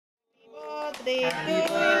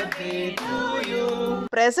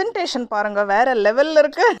Presentation பாருங்க வேற லெவல்ல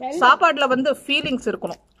இருக்கு. சாப்பாடுல வந்து ஃபீலிங்ஸ்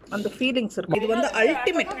இருக்கணும். அந்த ஃபீலிங்ஸ் இருக்கு. இது வந்து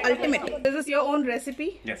ultimate. This is your own recipe?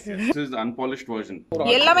 Yes. This is the unpolished version.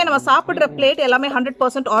 எல்லாமே நம்ம சாப்பிடுற பிளேட் எல்லாமே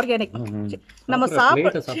 100% ஆர்கானிக். நம்ம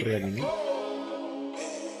சாப்பிடுற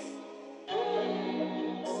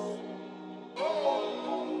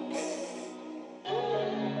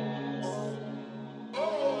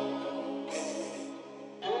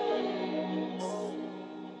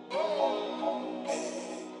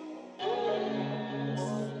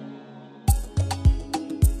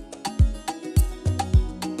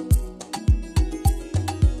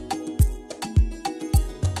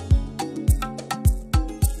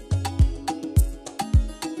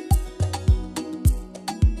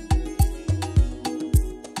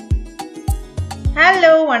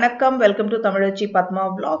Hello, வணக்கம், welcome to Thamizhachi Padma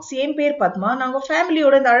vlogs. என் பேர் பத்மா. நாங்க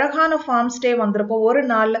ஃபேமிலியோட இந்த அழகான ஃபார்ம் ஸ்டே வந்திருக்கோம். ஒரு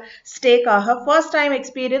நாள் ஸ்டேக்காக ஃபர்ஸ்ட் டைம்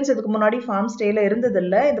எக்ஸ்பீரியன்ஸ். இதுக்கு முன்னாடி ஃபார்ம் ஸ்டேல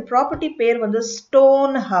இருந்ததில்ல. இந்த ப்ராப்பர்ட்டி பேர் வந்து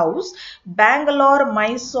ஸ்டோன் ஹவுஸ், பெங்களூர்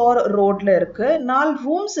மைசூர் ரோட்ல இருக்கு. 4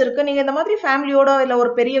 ரூம்ஸ் இருக்கு. நீங்க இந்த மாதிரி ஃபேமிலியோட இல்ல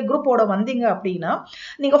ஒரு பெரிய குரூப்போட வந்தீங்க அப்படின்னா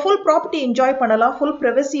நீங்க ஃபுல் ப்ராப்பர்ட்டி என்ஜாய் பண்ணலாம். ஃபுல்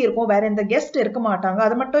பிரைவசி இருக்கும். வேற எந்த கெஸ்ட் இருக்க மாட்டாங்க.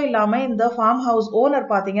 அது மட்டும் இல்லாம இந்த ஃபார்ம் ஹவுஸ் ஓனர்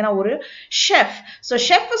பாத்தீங்கன்னா ஒரு ஷெஃப். ஸோ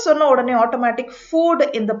ஷெஃப் சொன்ன உடனே ஆட்டோமேட்டிக் ஃபுட்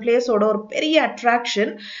இந்த பிளேஸோட ஒரு பெரிய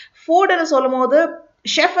அட்ராக்ஷன். ஃபுட்னு சொல்லும் போது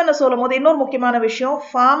ஷெஃப் என்ன சொல்லும் போது இன்னொரு முக்கியமான விஷயம்,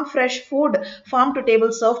 farm fresh food form to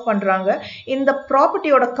table serve பண்றாங்க. இந்த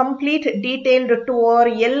ப்ராப்பர்ட்டியோட கம்ப்ளீட் டீடைல்டு டூர்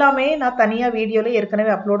எல்லாமே நான் தனியா வீடியோல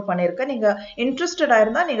ஏற்கனவே அப்லோட் பண்ணியிருக்கேன். நீங்க இன்ட்ரெஸ்டடா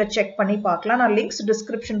இருந்தா நீங்க செக் பண்ணி பார்க்கலாம். நான் லிங்க்ஸ்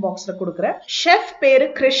டிஸ்கிரிப்ஷன் பாக்ஸ்ல கொடுக்குறேன். ஷெஃப் பேரு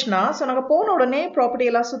கிருஷ்ணா. ஸோ நாங்க போன உடனே ப்ராப்பர்ட்டி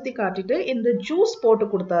எல்லாம் சுத்தி காட்டிட்டு இந்த ஜூஸ் போட்டு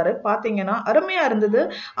கொடுத்தாரு. பாத்தீங்கன்னா அருமையா இருந்தது.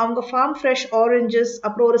 அவங்க ஃபார்ம் ஃப்ரெஷ் ஆரஞ்சஸ்,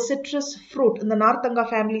 அப்புறம் ஒரு சிட்ரஸ் ஃப்ரூட், இந்த நார்த்தங்கா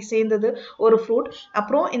ஃபேமிலி சேர்ந்தது ஒரு ஃப்ரூட்,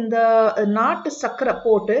 அப்புறம் இந்த நாட்டு சக்கரை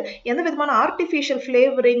போட்டு எந்த விதமான ஆர்டிஃபிஷியல்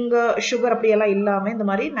ஃபிளேவரிங் சுகர் அப்படியெல்லாம் இல்லாம இந்த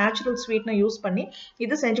மாதிரி நேச்சுரல் ஸ்வீட்னை யூஸ் பண்ணி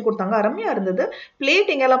இது செஞ்சு கொடுத்தாங்க. அருமையா இருந்தது.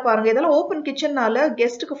 பிளேட்டிங் எல்லாம் பாருங்க. இதெல்லாம் ஓப்பன் கிச்சன்னால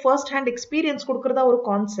கெஸ்ட்டுக்கு ஃபர்ஸ்ட் ஹேண்ட் எக்ஸ்பீரியன்ஸ் கொடுக்கறதா ஒரு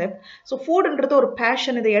கான்செப்ட். ஸோ ஃபுட்ன்றது ஒரு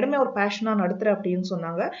பேஷன். இந்த இடமே ஒரு பேஷனா நடத்துறேன் அப்படின்னு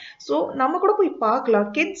சொன்னாங்க. ஸோ நம்ம கூட போய் பார்க்கலாம்.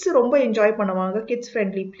 கிட்ஸ் ரொம்ப என்ஜாய் பண்ணுவாங்க. Kids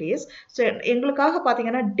friendly place. ஸோ எங்களுக்காக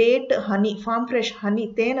பார்த்தீங்கன்னா date honey, farm fresh honey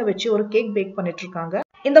தேனை வச்சு ஒரு கேக் பேக் பண்ணிட்டு இருக்காங்க.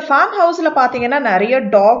 இந்த ஃபார்ம் ஹவுஸ்ல பாத்தீங்கன்னா நிறைய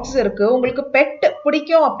டாக்ஸ் இருக்கு. உங்களுக்கு பெட்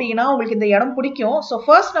பிடிக்கும் அப்படின்னா உங்களுக்கு இந்த இடம் பிடிக்கும். ஸோ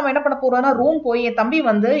ஃபர்ஸ்ட் நம்ம என்ன பண்ண போறோம்னா ரூம் போய் என் தம்பி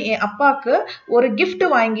வந்து என் அப்பாவுக்கு ஒரு கிஃப்ட்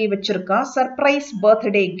வாங்கி வச்சிருக்கான், சர்ப்ரைஸ்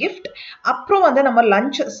பர்த்டே கிஃப்ட். அப்புறம் வந்து நம்ம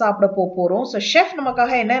லஞ்ச் சாப்பிட போறோம். ஸோ ஷெஃப்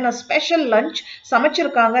நமக்காக என்னென்ன ஸ்பெஷல் லஞ்ச்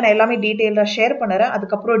சமைச்சிருக்காங்க நான் எல்லாமே டீட்டெயிலா ஷேர் பண்ணுறேன்.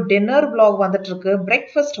 அதுக்கப்புறம் டின்னர் vlog வந்துட்டு இருக்கு,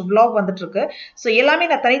 பிரேக்ஃபாஸ்ட் vlog வந்துட்டு இருக்கு. ஸோ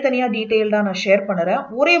எல்லாமே நான் தனித்தனியா டீட்டெயில்டா நான் ஷேர் பண்ணுறேன்.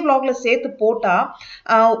 ஒரே vlogல சேர்த்து போட்டா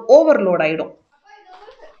ஓவர்லோட் ஆயிடும்.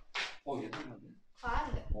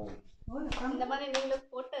 இந்த மாதிரி நீங்க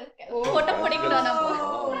போட்டோ பிடிக்கலாம் நம்ம.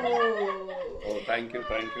 Oh, thank you.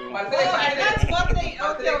 Advance birthday.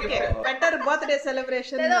 Okay. Better birthday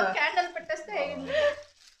celebration. Candle பட்டஸ்டே.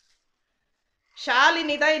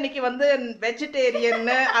 Shalini தான் இன்னைக்கு வந்து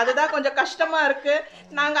வெஜிடேரியன். அதுதான் கொஞ்சம் கஷ்டமா இருக்கு.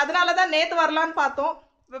 நாங்க அதனால தான் நேத்து வரலான்னு பார்த்தோம்.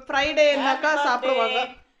 ஃப்ரைடேனாக்கா சாப்பிடுவாங்க.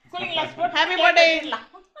 Happy birthday.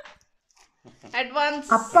 அட்வான்ஸ்.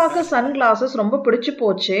 அப்பாவுக்கு சன் கிளாஸஸ் ரொம்ப பிடிச்சு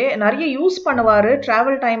போச்சு. நிறைய யூஸ் பண்ணுவாரு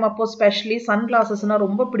டிராவல் டைம் அப்போ. ஸ்பெஷலி சன் கிளாஸஸ்னா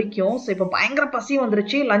ரொம்ப பிடிக்கும். ஸோ இப்போ பயங்கர பசி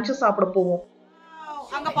வந்துருச்சு. லஞ்ச் சாப்பிட போவோம்.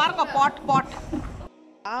 அங்க பாருங்க பாட்.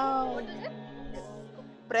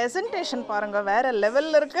 பிரசன்டேஷன் பாருங்க வேற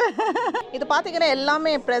லெவல்ல இருக்கு. இது பாத்தீங்கன்னா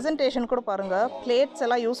எல்லாமே பிரசன்டேஷன் கூட பாருங்க. பிளேட்ஸ்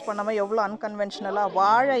எல்லாம் யூஸ் பண்ணாம எவ்வளவு அன்கன்வென்ஷனலா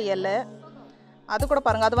வாழை இலை அது கூட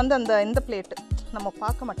பாருங்க. அது வந்து அந்த இந்த பிளேட் நம்ம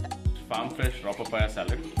பார்க்க மாட்டேன். Farm fresh raw papaya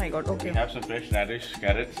salad. My God, okay. We have some fresh radish,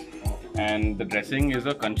 carrots, and the dressing is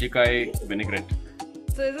a kanchikai vinaigrette.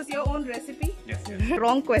 So is this your own recipe? Yes.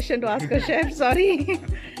 Wrong question to ask a chef. Sorry.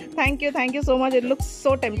 Thank you so much. It looks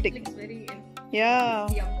so tempting. It's very Yeah.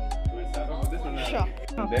 We'll start off with this one. Sure.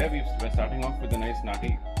 And there we're starting off with a nice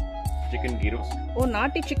nati chicken ghee roast. Oh,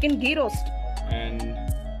 nati chicken ghee roast. And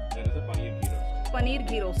there is a paneer ghee roast. Paneer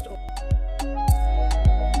ghee roast.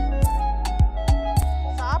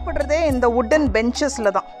 சாப்பிட்றதே இந்த wooden பெஞ்சஸ்ல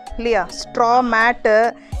தான் இல்லையா? Straw மேட்டு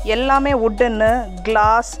எல்லாமே வுட்டன்னு,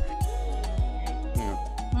 class.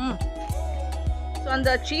 So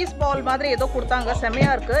அந்த cheese ball மாதிரி ஏதோ கொடுத்தாங்க, செமையா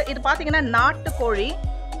இருக்கு. இது பார்த்தீங்கன்னா நாட்டுக்கோழி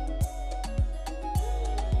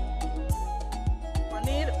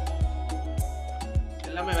பன்னீர்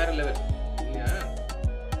எல்லாமே வேற லெவல்.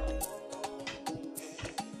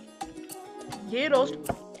 Key roast.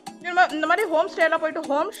 இந்த மாதிரி ஹோம் ஸ்டேலாம் போயிட்டு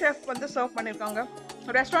ஹோம் ஷெஃப் வந்து சர்வ் பண்ணியிருக்காங்க.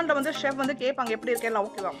 ரெஸ்டாரண்ட்டில் வந்து ஷெஃப் வந்து கேட்பாங்க எப்படி இருக்கேன்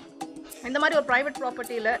ஓகேவா. இந்த மாதிரி ஒரு ப்ரைவேட்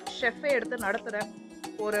ப்ராப்பர்ட்டியில் ஷெஃபே எடுத்து நடத்துகிற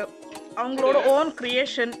ஒரு அவங்களோட ஓன்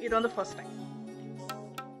கிரியேஷன் இது வந்து ஃபர்ஸ்ட் டைம்.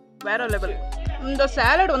 வேற லெவல். இந்த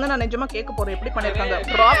சாலட் வந்து நான் நிஜமா கேட்க போறேன் எப்படி பண்ணிருக்காங்க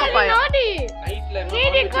ப்ராப் பப்பாயா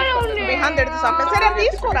விஹாந்த் எடுத்து சாப்பிட்டேன் சரி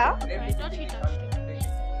తీసుకోరా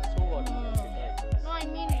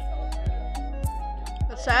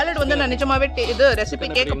சாலட் வந்து நான் நிஜமாவே இது ரெசிபி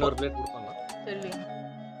கேட்க போறேன் சரி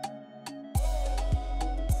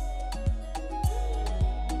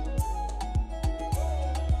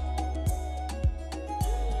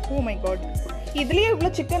Oh my god. Idliye ivlo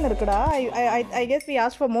chicken irukda. I guess we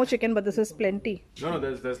asked for more chicken but this is plenty. No,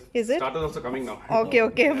 there's Is it? starters also coming now.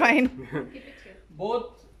 Okay, fine.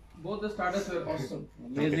 Both the starters were awesome.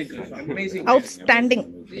 Amazing. Outstanding.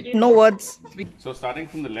 No words. So starting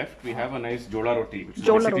from the left, we have a nice jola roti, which is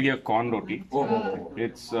Jola basically a corn roti.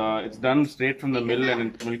 It's done straight from the mill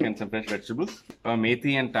and milk and some fresh vegetables.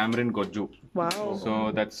 Methi and tamarind goju. Wow. So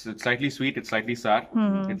it's slightly sweet, it's slightly sour.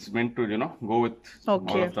 It's meant to go with all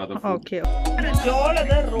of the other food. Okay.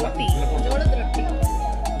 Jolada roti.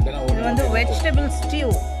 இது வந்து vegetable stew.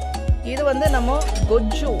 இது வந்து நம்ம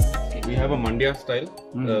goju. We have a Mandya style,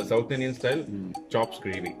 South Indian style chops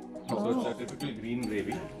gravy. So it's a typical green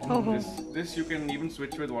gravy. This you can even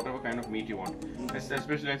switch with whatever kind of meat you want.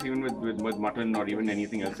 Especially even with mutton or even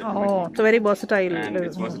anything else. It's very versatile. And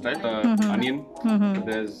it's versatile. Onion,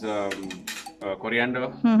 there's coriander,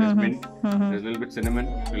 there's mint, there's a little bit cinnamon,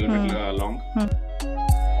 a little bit long.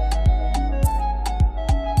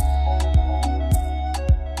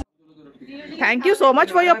 Thank you so much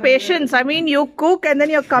for your patience. I mean, you cook and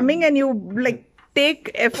then you're coming and you like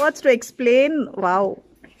take efforts to explain. Wow.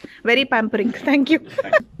 Very pampering. Thank you.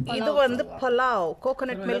 Idu vandu pulao,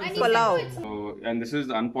 coconut milk pulao. So, and this is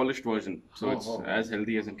the unpolished version. So it's as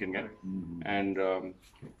healthy as it can get. And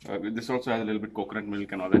this also has a little bit coconut milk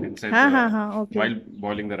and all that inside while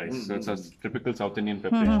boiling the rice. So it's a typical South Indian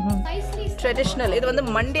preparation. Traditional. Idu vandu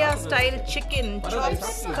Mandya style chicken chops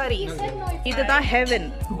curry. Idu da heaven,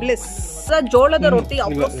 bliss. Jolada roti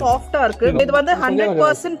avlo soft ah irukku. Idu vandu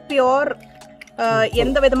 100% pure.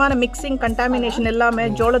 எந்த விதமான mixing contamination எல்லாமே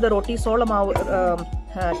ஜோளத ரொட்டி சோள மாவு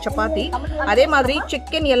சப்பாத்தி அதே மாதிரி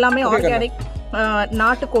chicken எல்லாமே organic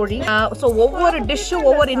நாட்டுக்கோழி ஸோ ஒவ்வொரு டிஷ்ஷும்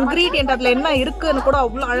ஒவ்வொரு இன்க்ரீடியன்ட் அதில் என்ன இருக்குன்னு கூட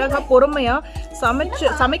அவ்வளோ அழகாக பொறுமையாக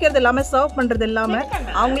சமைக்கிறது எல்லாமே சர்வ் பண்ணுறது எல்லாமே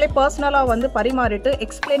அவங்களே பர்சனலாக வந்து பரிமாறிட்டு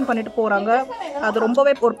எக்ஸ்பிளைன் பண்ணிட்டு போகிறாங்க அது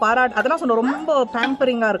ரொம்பவே ஒரு அதெல்லாம் சொன்ன ரொம்ப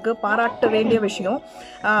பேம்பரிங்காக இருக்குது பாராட்ட வேண்டிய விஷயம்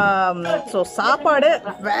ஸோ சாப்பாடு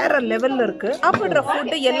வேற லெவலில் இருக்குது சாப்பிட்ற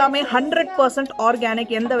ஃபுட்டு எல்லாமே 100%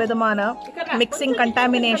 ஆர்கானிக் எந்த விதமான மிக்சிங்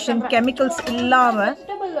கண்டாமினேஷன் கெமிக்கல்ஸ் இல்லாமல்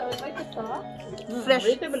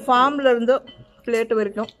ஃப்ரெஷ் ஃபார்ம்ல இருந்து பிளேட்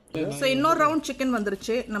வரைக்கும் ஸோ இன்னொரு ரவுண்ட் சிக்கன்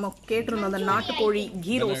வந்துருச்சு நம்ம கேட்டிருந்தோம் அந்த நாட்டுக்கோழி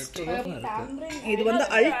கீ ரோஸ்ட் இது வந்து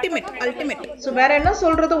அல்டிமேட் ஸோ வேற என்ன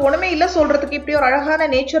சொல்றது ஒண்ணுமே இல்லை சொல்றதுக்கு இப்படி ஒரு அழகான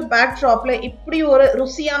நேச்சர் பேக் ட்ராப்ல இப்படி ஒரு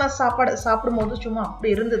ருசியான சாப்பாடு சாப்பிடும்போது சும்மா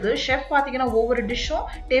அப்படி இருந்தது ஷெஃப் பார்த்தீங்கன்னா ஒவ்வொரு டிஷ்ஷும்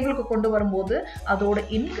டேபிளுக்கு கொண்டு வரும்போது அதோட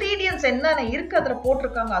இன்கிரீடியன்ஸ் என்னென்ன இருக்கு அதில்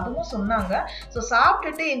போட்டிருக்காங்க அதுவும் சொன்னாங்க ஸோ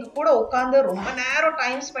சாப்பிட்டுட்டு எங்க கூட உட்காந்து ரொம்ப நேரம்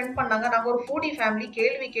டைம் ஸ்பெண்ட் பண்ணாங்க நாங்கள் ஒரு ஃபூடி ஃபேமிலி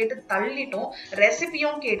கேள்வி கேட்டு தள்ளிட்டோம்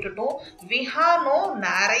ரெசிபியும் கேட்டுட்டோம் விஹானும்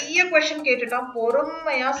நிறைய क्वेश्चन கேட்டுட்டோம்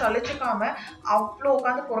பொறுமையா சலிச்சுக்காம அவ்வளோ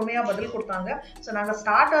உட்காந்து பொறுமையா பதில் கொடுத்தாங்க ஸோ நாங்கள்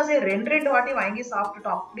ஸ்டார்டர்ஸே ரெண்டு வாட்டி வாங்கி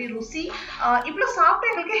சாப்பிட்டுட்டோம் அப்படி ருசி இவ்வளோ சாப்பிட்டு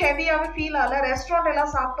எங்களுக்கு ஹெவியாகவே ஃபீல் ஆகல ரெஸ்டாரண்ட்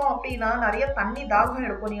எல்லாம் சாப்பிட்டோம் அப்படின்னா நிறைய தண்ணி தாகம்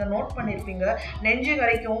எடுக்கும் நீங்கள் நோட் பண்ணியிருப்பீங்க நெஞ்சு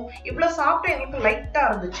வரைக்கும் இவ்வளோ சாப்பிட்டு எங்களுக்கு லைட்டாக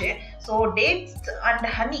இருந்துச்சு ஸோ டேட்ஸ் அண்ட்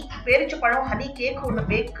ஹனி பேரிச்ச பழம் ஹனி கேக் ஒன்று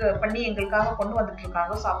பேக் பண்ணி எங்களுக்காக கொண்டு வந்துட்டு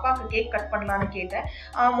இருக்காங்க ஸோ அப்பாவுக்கு கேக் கட் பண்ணலான்னு கேட்டேன்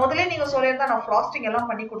முதல்ல நீங்கள் சொல்லியிருந்தா நான் ஃப்ராஸ்டிங் எல்லாம்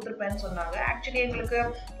பண்ணி கொடுத்துருப்பேன்னு சொன்னாங்க ஆக்சுவலி எங்களுக்கு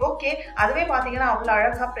ஓகே அதுவே பார்த்தீங்கன்னா அவ்வளோ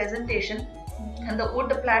அழகாக ப்ரெசன்டேஷன் அந்த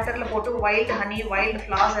வுட் பிளாட்டர்ல போட்டு வைல்டு ஹனி வைல்டு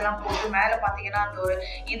ஃப்ளவர்ஸ் எல்லாம் போட்டு மேலே பார்த்தீங்கன்னா அந்த ஒரு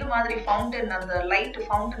இது மாதிரி ஃபவுண்டன் அந்த லைட்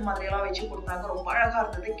ஃபவுண்டன் மாதிரி எல்லாம் வச்சு கொடுத்தாங்க ரொம்ப அழகா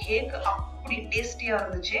இருந்தது கேக் அப்படி டேஸ்டியா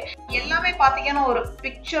இருந்துச்சு எல்லாமே பார்த்தீங்கன்னா ஒரு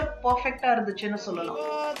பிக்சர் பர்ஃபெக்டா இருந்துச்சுன்னு சொல்லலாம்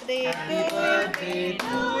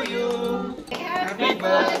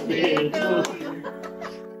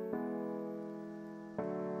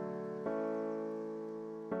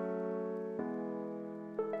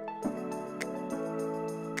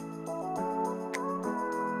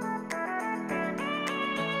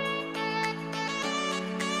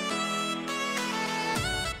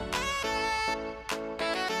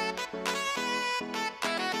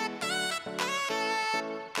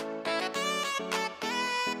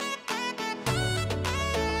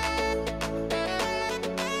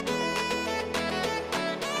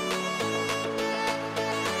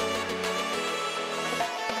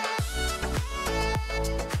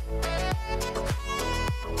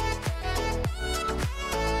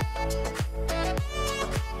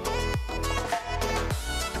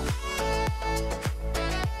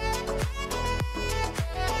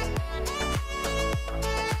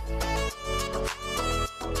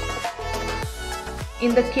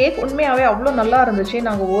இந்த கேக் உண்மையாகவே அவ்வளோ நல்லா இருந்துச்சு.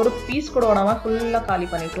 நாங்கள் ஒரு பீஸ் கூட விடாமல் ஃபுல்லாக காலி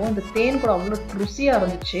பண்ணிட்டோம். இந்த தேன் கூட அவ்வளோ ருசியாக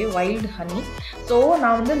இருந்துச்சு, வைல்டு ஹனி. ஸோ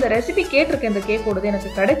நான் வந்து இந்த ரெசிபி கேட்டிருக்கேன் இந்த கேக்கோடது. எனக்கு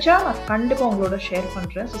கிடைச்சா நான் கண்டிப்பாக உங்களோட ஷேர்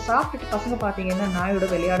பண்ணுறேன். ஸோ சாப்பிட்டுட்டு பசங்க பார்த்தீங்கன்னா நாயோட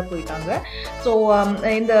விளையாட போயிட்டாங்க. ஸோ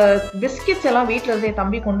இந்த பிஸ்கெட்ஸ் எல்லாம் வீட்டில் இருந்தே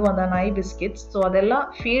தம்பி கொண்டு வந்தேன், நாய் பிஸ்கெட்ஸ். ஸோ அதெல்லாம்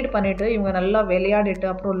ஃபீட் பண்ணிவிட்டு இவங்க நல்லா விளையாடிட்டு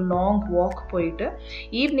அப்புறம் லாங் வாக் போயிட்டு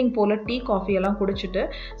ஈவினிங் போல் டீ காஃபி எல்லாம் குடிச்சிட்டு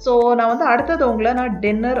ஸோ நான் வந்து அடுத்தது உங்களை நான்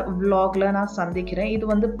டின்னர் விலாகில் நான் சந்திக்கிறேன். இது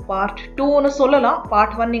வந்து பார்ட் 2ன்னு சொல்லலாம்.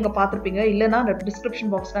 பார்ட் 1 நீங்கள் பார்த்துருப்பீங்க, இல்லைனா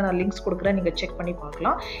டிஸ்கிரிப்ஷன் பாக்ஸில் நான் லிங்க்ஸ் கொடுக்குறேன், நீங்கள் செக் பண்ணி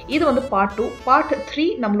பார்க்கலாம். இது வந்து பார்ட் 2. பார்ட் 3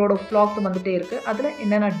 நம்மளோட vlog வந்துட்டே இருக்குது. அதில்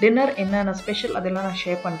என்னென்ன டின்னர், என்னென்ன ஸ்பெஷல் அதெல்லாம் நான்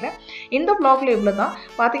ஷேர் பண்ணுறேன். இந்த vlogல இவ்வளோ தான்.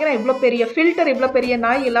 பார்த்தீங்கன்னா இவ்வளோ பெரிய ஃபில்டர், இவ்வளோ பெரிய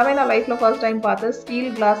நாய் எல்லாமே நான் லைஃப்பில் ஃபர்ஸ்ட் டைம் பார்த்து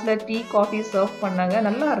ஸ்டீல் கிளாஸில் டீ காஃபி சர்வ் பண்ணாங்க,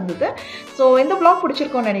 நல்லா இருந்தது. ஸோ இந்த vlog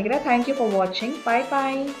பிடிச்சிருக்கோன்னு நினைக்கிறேன். தேங்க்யூ ஃபார் வாட்சிங். Bye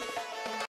bye.